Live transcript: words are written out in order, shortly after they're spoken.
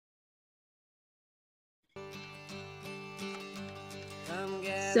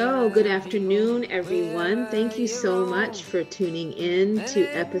So, good afternoon, everyone. Thank you so much for tuning in to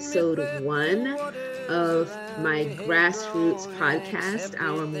episode 1 of my grassroots podcast,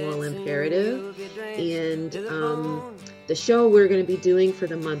 Our Moral Imperative. And the show we're going to be doing for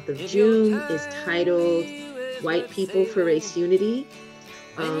the month of June is titled White People for Race Unity.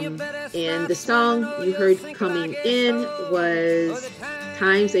 And the song you heard coming in was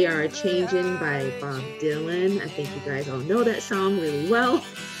Times They Are A-Changin' by Bob Dylan. I think you guys all know that song really well.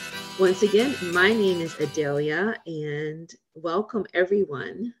 Once again, my name is Adelia, and welcome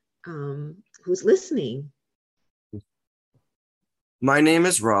everyone who's listening. My name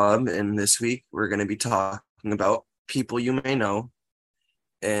is Rob, and this week we're going to be talking about people you may know.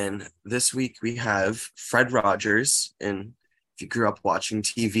 And this week we have Fred Rogers, and if you grew up watching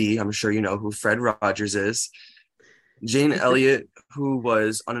TV, I'm sure you know who Fred Rogers is. Jane Elliott, who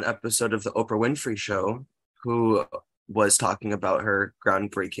was on an episode of the Oprah Winfrey Show, who was talking about her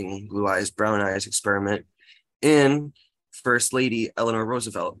groundbreaking blue eyes, brown eyes experiment, and First Lady Eleanor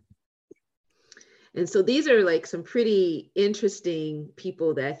Roosevelt. And so these are like some pretty interesting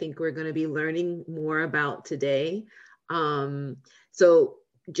people that I think we're going to be learning more about today. So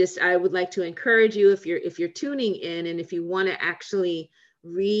just I would like to encourage you, if you're tuning in, and if you want to actually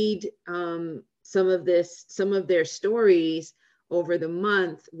read some of their stories over the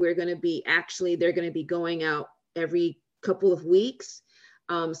month, they're going to be going out every couple of weeks.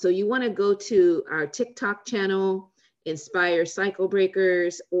 So you want to go to our TikTok channel, Inspire Cycle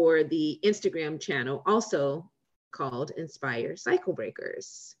Breakers, or the Instagram channel, also called Inspire Cycle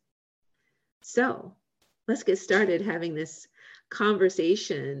Breakers. So let's get started having this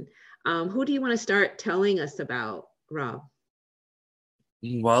conversation. Who do you want to start telling us about, Rob?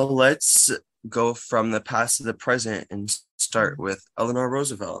 Well, let's go from the past to the present and start with Eleanor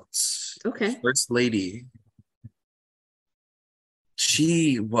Roosevelt. Okay. First Lady.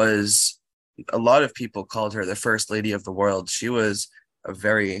 She was, a lot of people called her the First Lady of the world. She was a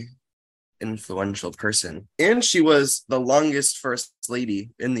very influential person. And she was the longest First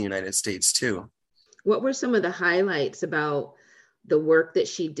Lady in the United States, too. What were some of the highlights about the work that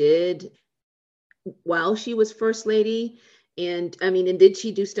she did while she was First Lady? And did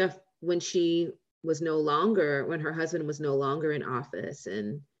she do stuff when her husband was no longer in office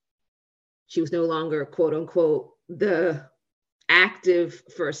and she was no longer, quote unquote, the active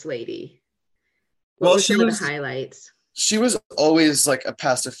First Lady? What were some of the highlights? She was always like a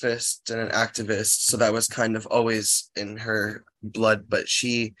pacifist and an activist, so that was kind of always in her blood, but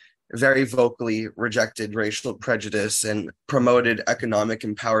she very vocally rejected racial prejudice and promoted economic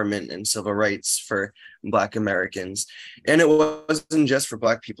empowerment and civil rights for Black Americans. And it wasn't just for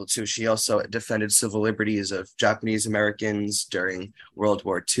Black people too. She also defended civil liberties of Japanese Americans during World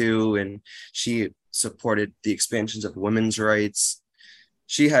War II, and she supported the expansions of women's rights.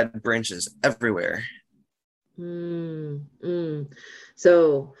 She had branches everywhere.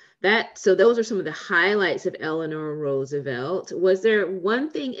 So those are some of the highlights of Eleanor Roosevelt. Was there one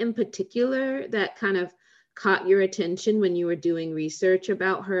thing in particular that kind of caught your attention when you were doing research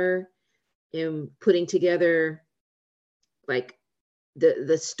about her and putting together like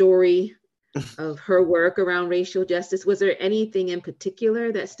the story of her work around racial justice? Was there anything in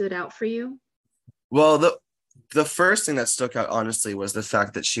particular that stood out for you? Well, the first thing that stuck out, honestly, was the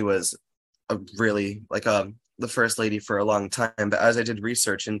fact that she was the First Lady for a long time. But as I did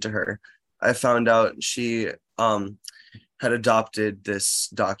research into her, I found out she had adopted this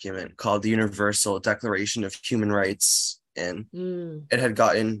document called the Universal Declaration of Human Rights, and it had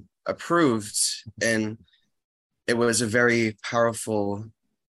gotten approved, and it was a very powerful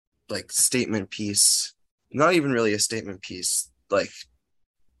statement piece. Not even really a statement piece,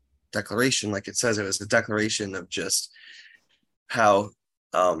 declaration, like it says. It was a declaration of just how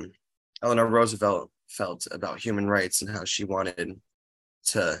Eleanor Roosevelt felt about human rights and how she wanted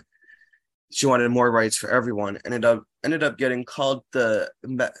more rights for everyone. Ended up getting called the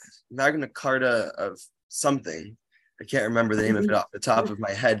Magna Carta of something. I can't remember the name of it off the top of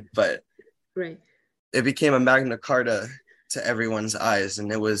my head, but right. It became a Magna Carta to everyone's eyes,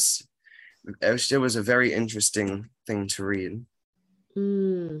 and it was a very interesting thing to read.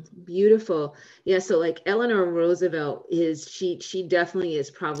 Beautiful. Yeah, so Eleanor Roosevelt she definitely is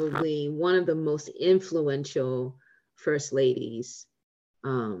probably one of the most influential First Ladies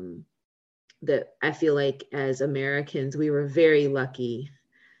that I feel like as Americans we were very lucky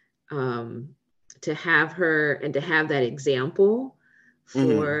to have her and to have that example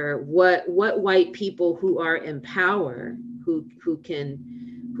for what white people who are in power, who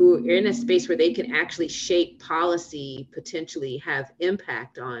are in a space where they can actually shape policy, potentially have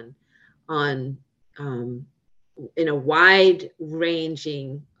impact on in a wide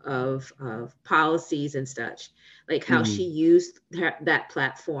ranging of policies and such, like how she used that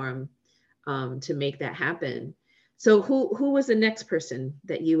platform to make that happen. So who was the next person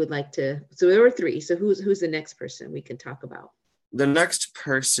that you would like to? So there were three. So who's the next person we can talk about? The next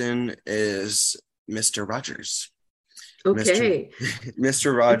person is Mr. Rogers. Okay.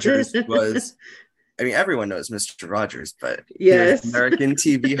 Mr. Rogers was, I mean, everyone knows Mr. Rogers, but he was an Yes. American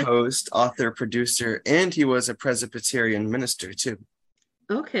TV host, author, producer, and he was a Presbyterian minister too.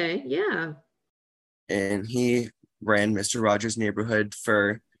 Okay, yeah. And he ran Mr. Rogers' Neighborhood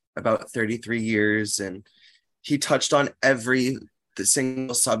for about 33 years, and he touched on the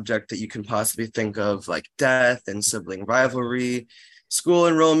single subject that you can possibly think of, like death and sibling rivalry, school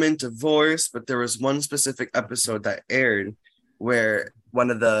enrollment, divorce. But there was one specific episode that aired where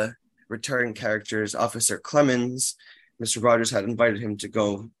one of the returning characters, Officer Clemens, Mr. Rogers had invited him to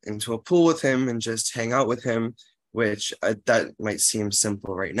go into a pool with him and just hang out with him, which that might seem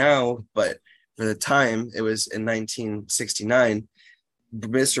simple right now, but for the time, it was in 1969,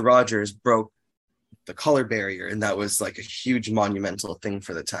 Mr. Rogers broke the color barrier, and that was like a huge monumental thing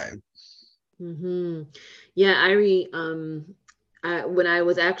for the time. Mm-hmm. Yeah, when I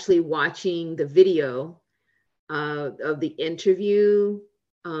was actually watching the video of the interview,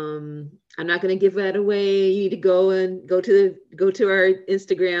 I'm not going to give that away. You need to go to our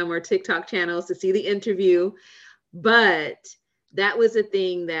Instagram or TikTok channels to see the interview. But that was a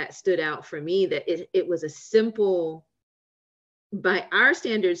thing that stood out for me, that it was a simple, by our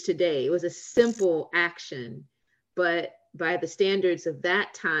standards today, it was a simple action, but by the standards of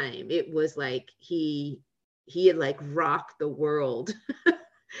that time, it was like he had like rocked the world.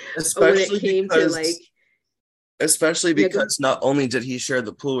 Especially when it came to like, especially because not only did he share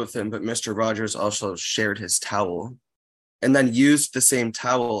the pool with him, but Mr. Rogers also shared his towel and then used the same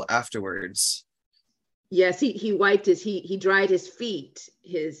towel afterwards. Yes, he wiped he dried his feet,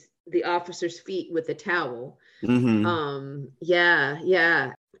 the officer's feet with a towel. Mm-hmm.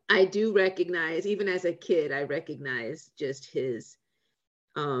 Yeah. I do recognize, even as a kid, I recognize just his,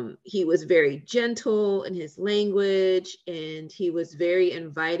 he was very gentle in his language, and he was very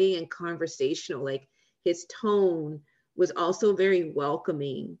inviting and conversational. Like his tone was also very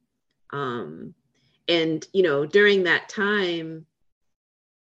welcoming. And, during that time,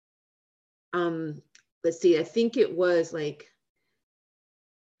 let's see, I think it was like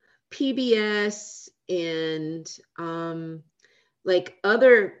PBS and like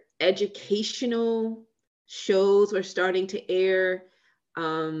other educational shows were starting to air,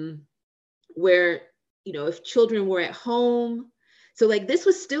 where, if children were at home. So like this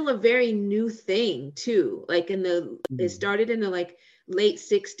was still a very new thing too. Like it started in the like late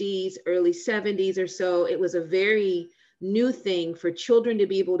 60s, early 70s or so. It was a very new thing for children to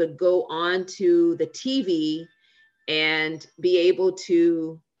be able to go on to the TV and be able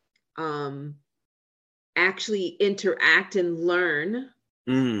to actually interact and learn.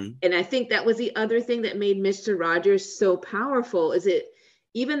 And I think that was the other thing that made Mr. Rogers so powerful, is it,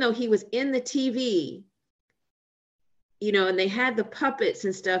 even though he was in the TV, and they had the puppets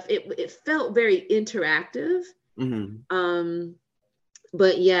and stuff, it felt very interactive.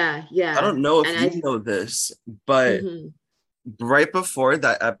 But yeah. I don't know if you know this, but right before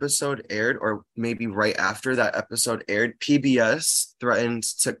that episode aired, or maybe right after that episode aired, PBS threatened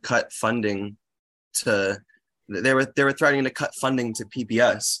to cut funding they were threatening to cut funding to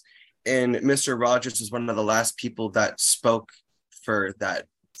PBS, and Mr. Rogers was one of the last people that spoke for that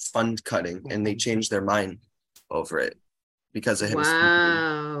fund cutting, and they changed their mind over it because of him.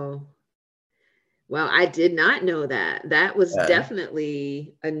 Wow. Well, I did not know that. That was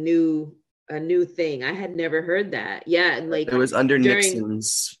definitely a new thing. I had never heard that. Yeah, and like it was under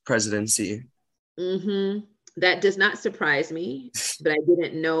Nixon's presidency. That does not surprise me, but I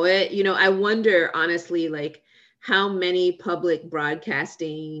didn't know it. I wonder, honestly, like how many public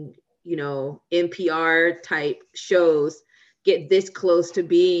broadcasting, NPR type shows get this close to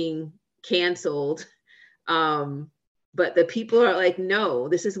being canceled. But the people are like, no,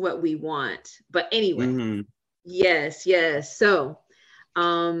 this is what we want. But anyway, yes. So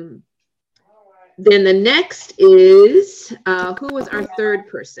then the next is, who was our third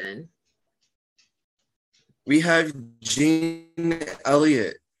person? We have Jean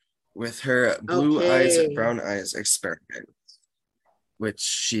Elliott with her blue eyes, brown eyes experiment, which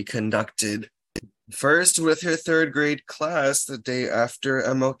she conducted first with her third grade class the day after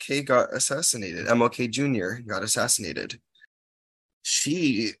MLK got assassinated. MLK Jr. got assassinated.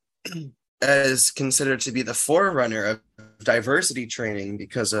 She is considered to be the forerunner of diversity training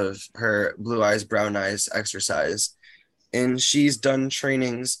because of her blue eyes, brown eyes exercise. And she's done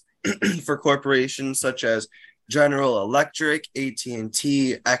trainings for corporations such as General Electric,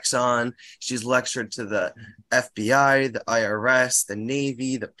 AT&T, Exxon. She's lectured to the FBI, the IRS, the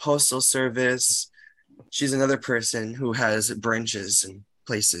Navy, the Postal Service. She's another person who has branches and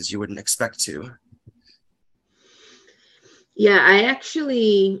places you wouldn't expect to. Yeah, I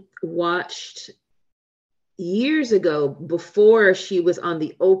actually watched years ago before she was on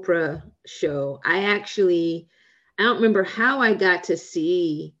the Oprah show. I don't remember how I got to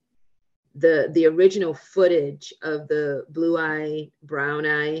see the original footage of the blue eye, brown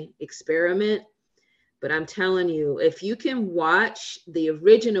eye experiment. But I'm telling you, if you can watch the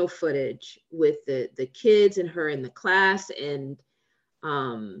original footage with the kids and her in the class, and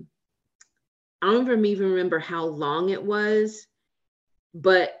I don't even remember how long it was,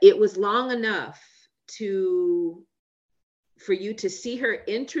 but it was long enough to for you to see her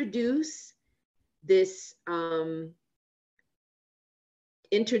introduce this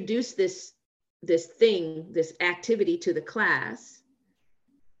this activity to the class,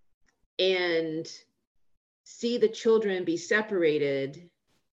 and see the children be separated.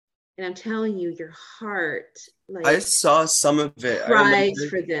 And I'm telling you, your heart, like, I saw some of it. I cries remember.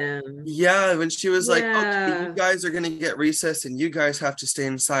 for them. Yeah, when she was like, okay, you Yeah. guys are going to get recess and you guys have to stay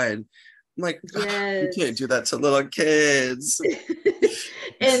inside. I'm like, you can't do Yes. that to little kids.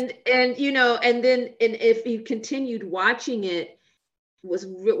 And you know, and if you continued watching it,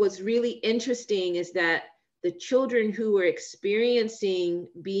 what's really interesting is that the children who were experiencing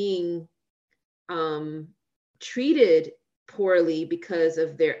being treated poorly because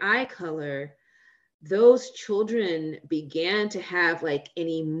of their eye color, those children began to have like an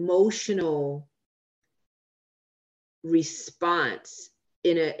emotional response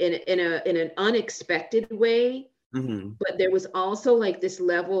in an unexpected way. Mm-hmm. But there was also like this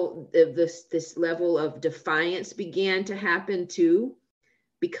level of this level of defiance began to happen too,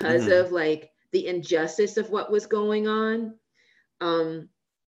 because Mm-hmm. of like the injustice of what was going on.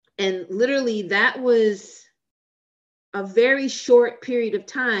 And literally that was a very short period of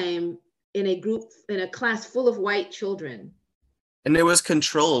time in a class full of white children. And it was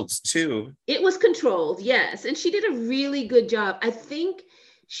controlled too. It was controlled, yes. And she did a really good job. I think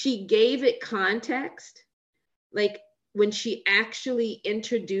she gave it context. Like when she actually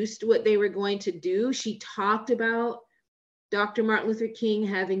introduced what they were going to do, she talked about Dr. Martin Luther King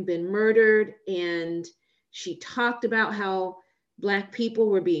having been murdered, and she talked about how Black people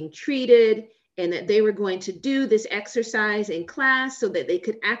were being treated, and that they were going to do this exercise in class so that they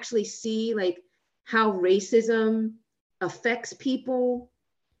could actually see like how racism affects people.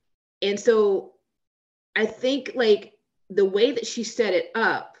 And so I think like the way that she set it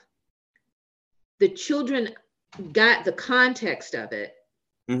up, the children got the context of it.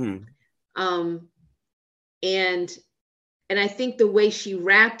 Mm-hmm. And I think the way she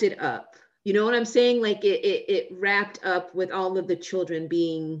wrapped it up, you know what I'm saying? Like it wrapped up with all of the children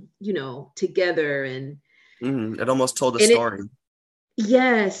being, you know, together, and Mm-hmm. It almost told a and it story.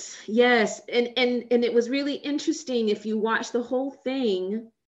 yes. And it was really interesting if you watch the whole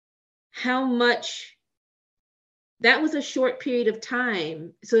thing, how much that was a short period of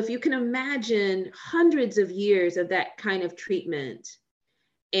time. So if you can imagine hundreds of years of that kind of treatment,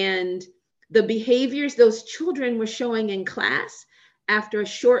 and the behaviors those children were showing in class after a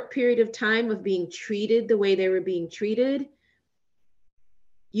short period of time of being treated the way they were being treated,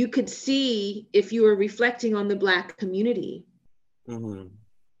 you could see if you were reflecting on the Black community. Mm-hmm.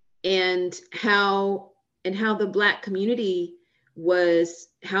 And how the Black community was,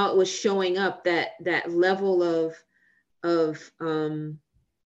 how it was showing up, that level of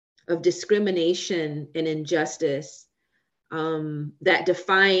discrimination and injustice, that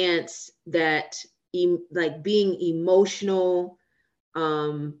defiance, that like being emotional,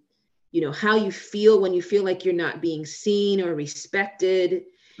 you know, how you feel when you feel like you're not being seen or respected.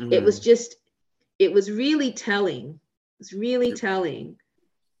 It was Mm-hmm. just, it was really telling. It's really telling.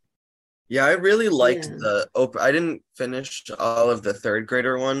 Yeah, I really liked Yeah. the Oprah. I didn't finish all of the third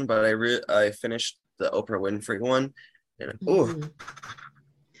grader one, but I finished the Oprah Winfrey one. And oh, Mhm.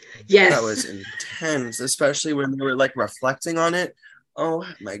 that Yes. was intense, especially when we were like reflecting on it. Oh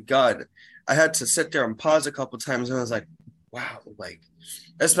my God. I had to sit there and pause a couple times and I was like, wow, like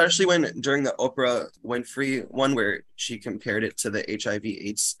especially when during the Oprah Winfrey one where she compared it to the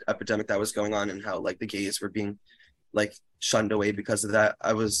HIV/AIDS epidemic that was going on and how like the gays were being like shunned away because of that.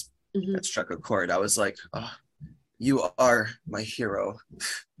 That Mhm. struck a chord. I was like, oh, you are my hero.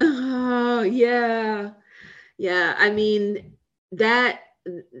 Oh, yeah. Yeah. I mean, that,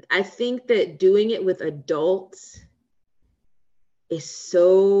 I think that doing it with adults is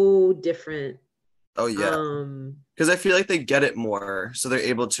so different. Oh yeah. Um, Because I feel like they get it more. So they're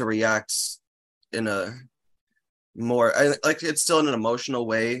able to react in a more, I like it's still in an emotional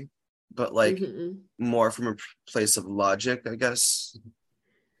way, but like Mm-hmm. more from a place of logic, I guess,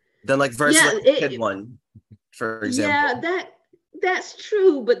 than like versus Yeah, like the kid one, for yeah, example. that's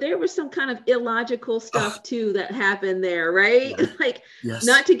true, but there was some kind of illogical Oh, stuff too that happened there, right? yeah. Like, Yes.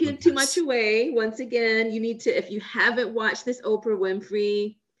 not to give too much Yes. away. Once again, you need to, if you haven't watched this Oprah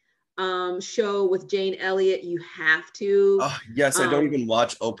Winfrey show with Jane Elliott, you have to. Oh, yes. I don't Um, even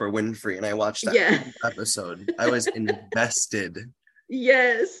watch Oprah Winfrey, and I watched that yeah, whole episode. I was invested.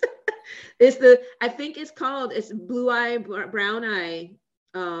 yes. I think it's Blue Eye, Brown Eye,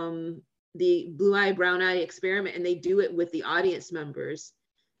 um, the Blue Eye, Brown Eye experiment, and they do it with the audience members.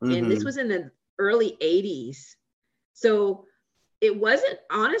 And this Hmm. was in the early 80s. So it wasn't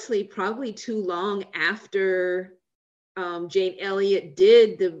honestly probably too long after Jane Elliott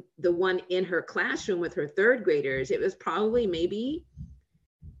did the one in her classroom with her third graders. It was probably maybe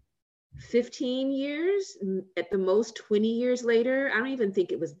 15 years, at the most 20 years later. I don't even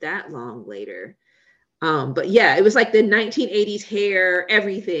think it was that long later. But yeah, it was like the 1980s hair,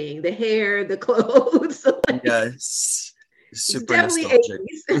 everything, the hair, the clothes. Like, Yes. it's Super definitely nostalgic.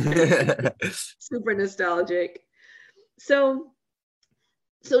 80s. Super nostalgic. So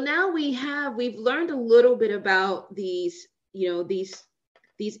now we've learned a little bit about these,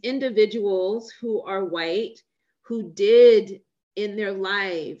 these individuals who are white, who did in their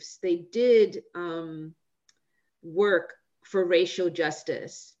lives, they did work for racial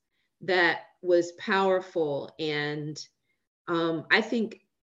justice that was powerful, and I think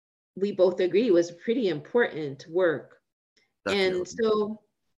we both agree was pretty important work. And Definitely. so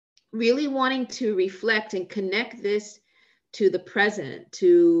really wanting to reflect and connect this to the present,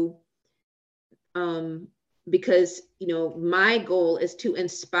 to um, because my goal is to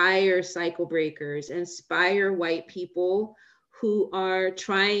inspire cycle breakers, inspire white people who are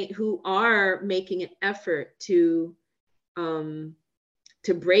making an effort um,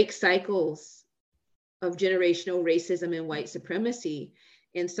 to break cycles of generational racism and white supremacy.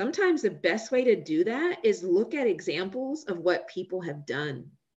 And sometimes the best way to do that is look at examples of what people have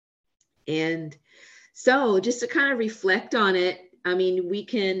done. And so just to kind of reflect on it, I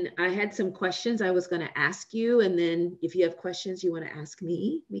mean, I had some questions I was going to ask you. And then if you have questions you want to ask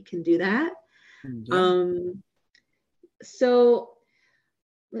me, we can do that. Yeah. Um, so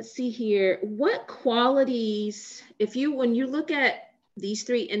let's see here. What qualities, when you look at these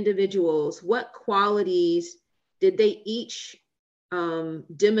three individuals, what qualities did they each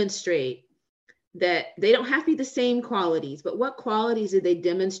demonstrate? That they don't have to be the same qualities, but what qualities did they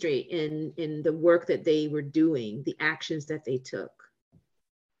demonstrate in the work that they were doing, the actions that they took?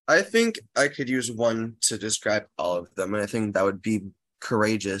 I think I could use one to describe all of them, and I think that would be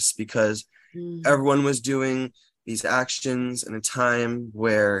courageous because Mm, everyone was doing these actions in a time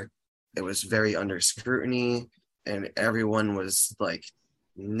where it was very under scrutiny and everyone was like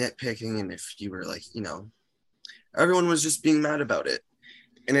nitpicking. And if you were like, everyone was just being mad about it.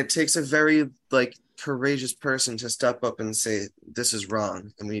 And it takes a very like courageous person to step up and say, this is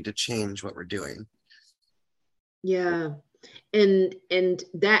wrong and we need to change what we're doing. yeah. And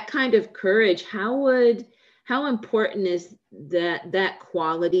that kind of courage, how important is that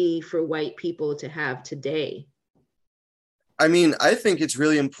quality for white people to have today? I mean, I think it's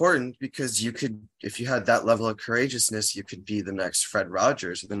really important because you could, if you had that level of courageousness, you could be the next Fred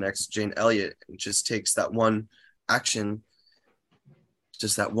Rogers or the next Jane Elliott. It just takes that one action,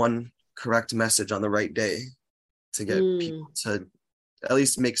 just that one correct message on the right day to get Mm. people to at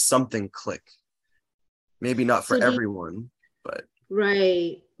least make something click. Maybe not for So everyone, but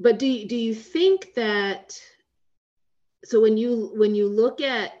right. But do you think that, so when you look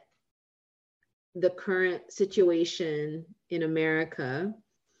at the current situation in America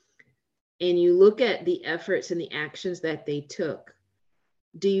and you look at the efforts and the actions that they took,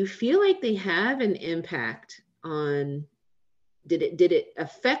 do you feel like they have an impact on, did it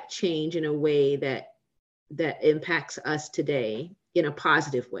affect change in a way that impacts us today in a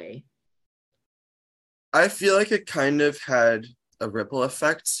positive way? I feel like it kind of had a ripple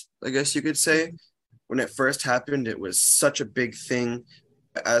effect, I guess you could say. Mm. When it first happened, it was such a big thing.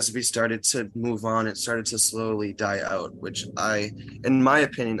 As we started to move on, it started to slowly die out, which in my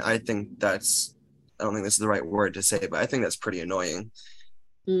opinion, I don't think this is the right word to say, but I think that's pretty annoying,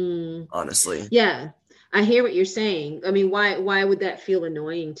 Mm. honestly. Yeah, I hear what you're saying. I mean, why would that feel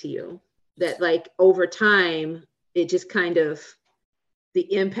annoying to you? That like over time, it just kind of,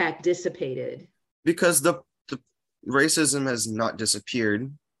 the impact dissipated. Because the racism has not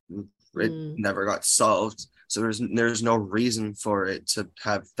disappeared. It Mm. never got solved. So there's no reason for it to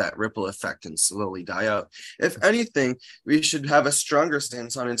have that ripple effect and slowly die out. If anything, we should have a stronger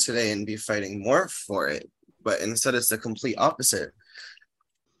stance on it today and be fighting more for it. but instead it's the complete opposite.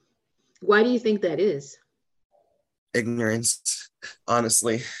 Why do you think that is? Ignorance,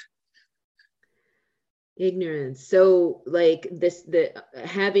 honestly. Ignorance. So like the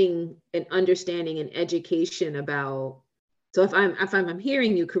having an understanding and education about, so if I'm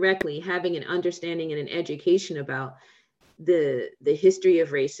hearing you correctly, having an understanding and an education about the history of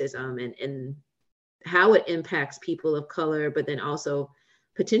racism and how it impacts people of color, but then also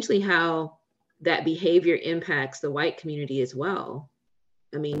potentially how that behavior impacts the white community as well.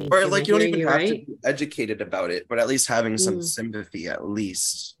 I mean, Or am I like you don't hearing even you have to right? be educated about it, but at least having some Mm, sympathy at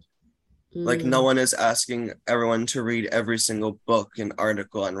least. Like no mm. one is asking everyone to read every single book and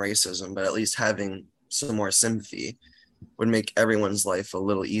article on racism, but at least having some more sympathy would make everyone's life a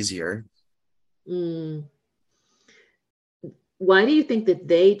little easier. Mm. Why do you think that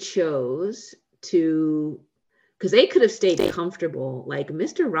they chose to, because they could have stayed comfortable, like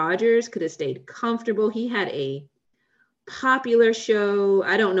Mr. Rogers could have stayed comfortable. He had a popular show.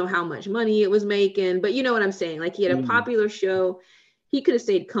 I don't know how much money it was making, but you know what I'm saying? Like he had a Mm. popular show. He could have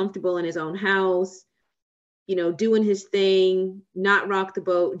stayed comfortable in his own house, doing his thing, not rock the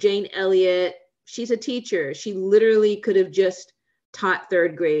boat. Jane Elliott, she's a teacher. She literally could have just taught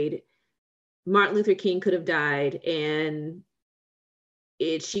third grade. Martin Luther King could have died, and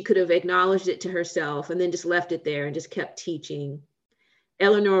she could have acknowledged it to herself and then just left it there and just kept teaching.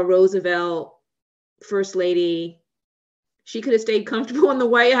 Eleanor Roosevelt, First Lady, she could have stayed comfortable in the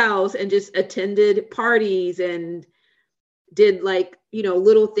White House and just attended parties and did like,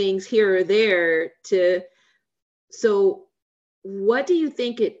 little things here or there to. So what do you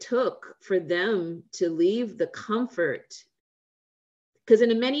think it took for them to leave the comfort? Because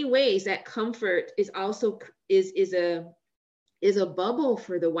in many ways that comfort is also is a bubble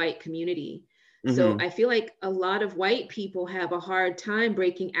for the white community. So Mm-hmm. I feel like a lot of white people have a hard time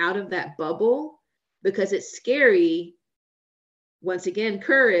breaking out of that bubble because it's scary. Once again,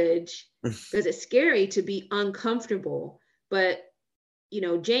 courage, because it's scary to be uncomfortable. But,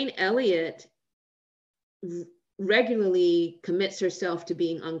 Jane Elliott regularly commits herself to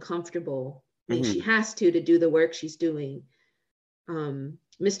being uncomfortable. I mean, she Mm-hmm. has to do the work she's doing.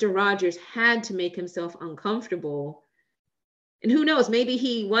 Mr. Rogers had to make himself uncomfortable. And who knows, maybe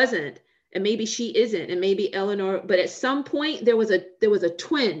he wasn't, and maybe she isn't, and maybe Eleanor, but at some point there was a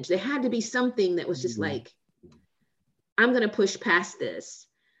twinge. There had to be something that was just Mm-hmm. like, I'm gonna push past this.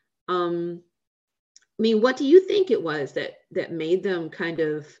 Um, I mean, what do you think it was that made them kind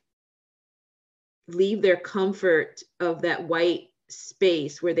of leave their comfort of that white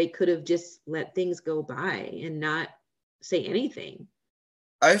space where they could have just let things go by and not say anything?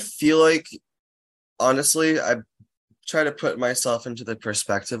 I feel like honestly, I try to put myself into the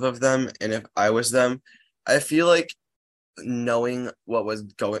perspective of them, and if I was them, I feel like knowing what was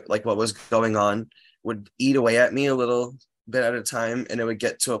going on would eat away at me a little bit at a time, and it would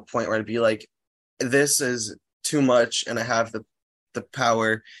get to a point where I'd be like, this is too much, and I have the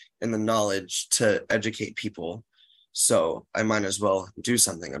power and the knowledge to educate people, so I might as well do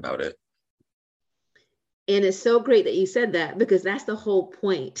something about it. And it's so great that you said that because that's the whole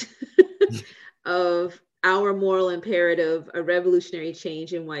point of our moral imperative, a revolutionary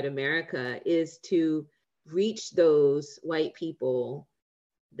change in white America, is to reach those white people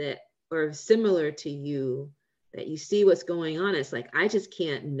that are similar to you, that you see what's going on. It's like, I just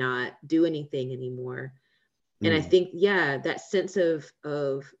can't not do anything anymore. And I Mm-hmm. think, yeah, that sense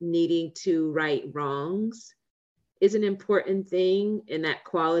of needing to right wrongs is an important thing. And that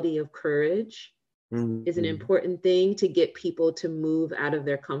quality of courage is an Mm-hmm. important thing to get people to move out of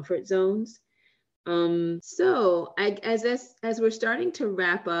their comfort zones. So as we're starting to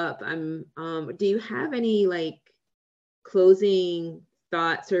wrap up, do you have any like closing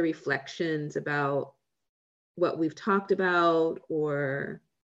thoughts or reflections about what we've talked about, or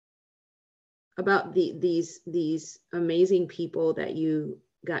about these amazing people that you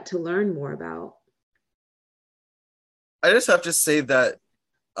got to learn more about? I just have to say that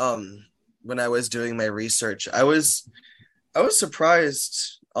um when I was doing my research, I was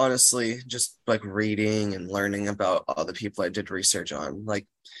surprised, honestly, just like reading and learning about all the people I did research on. Like,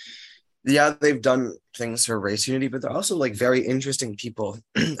 yeah, they've done things for race unity, but they're also like very interesting people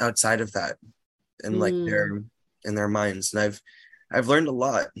outside of that, and like Mm, their in their minds. And I've learned a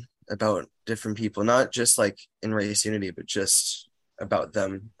lot about different people, not just like in race unity, but just about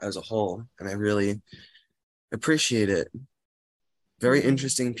them as a whole. And I really appreciate it. Very mm.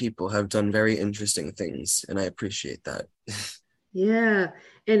 interesting people have done very interesting things, and I appreciate that. Yeah,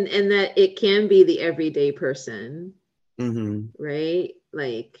 and that it can be the everyday person, Mm-hmm. right?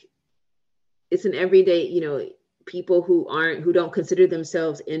 Like it's an everyday, people who don't consider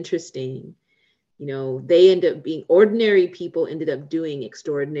themselves interesting, they end up being ordinary people, ended up doing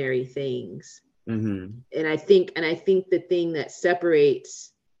extraordinary things. Mm-hmm. And I think the thing that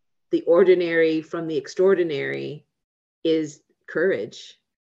separates the ordinary from the extraordinary is courage.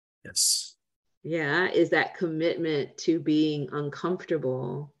 Yes. Yeah, is that commitment to being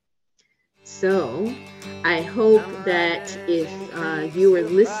uncomfortable. So I hope that if you were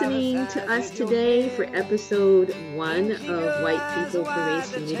listening to us today for episode 1 of White People for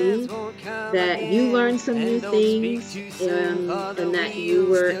Race Unity, that you learned some new things, and that you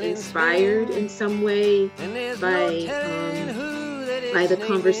were inspired in some way by the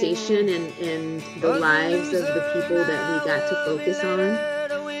conversation and the lives of the people that we got to focus on.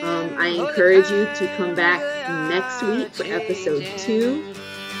 I encourage you to come back next week for episode 2.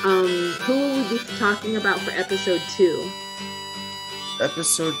 Who will we be talking about for episode 2?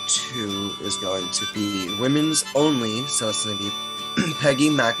 Episode 2 is going to be women's only, so it's going to be Peggy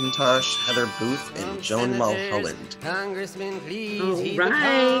McIntosh, Heather Booth, and Joan Mulholland. All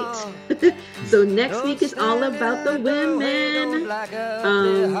right. So next week is all about the women.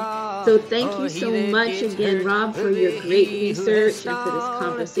 So thank you so much again, Rob, for your great research and for this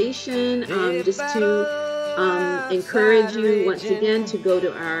conversation. Just to encourage you once again to go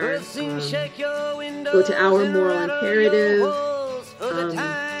to our moral imperative.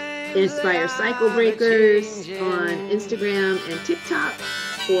 Inspire Cycle Breakers on Instagram and TikTok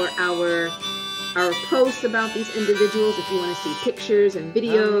for our posts about these individuals. If you want to see pictures and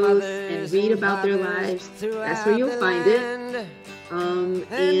videos and read about their lives, that's where you'll find it. And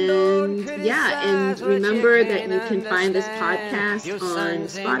remember that you can find this podcast on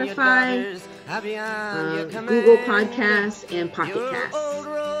Spotify, Google Podcasts, and Pocket Casts.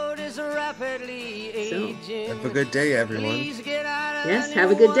 So, have a good day, everyone. Yes,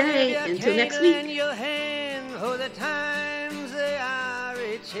 have a good day. Until next week.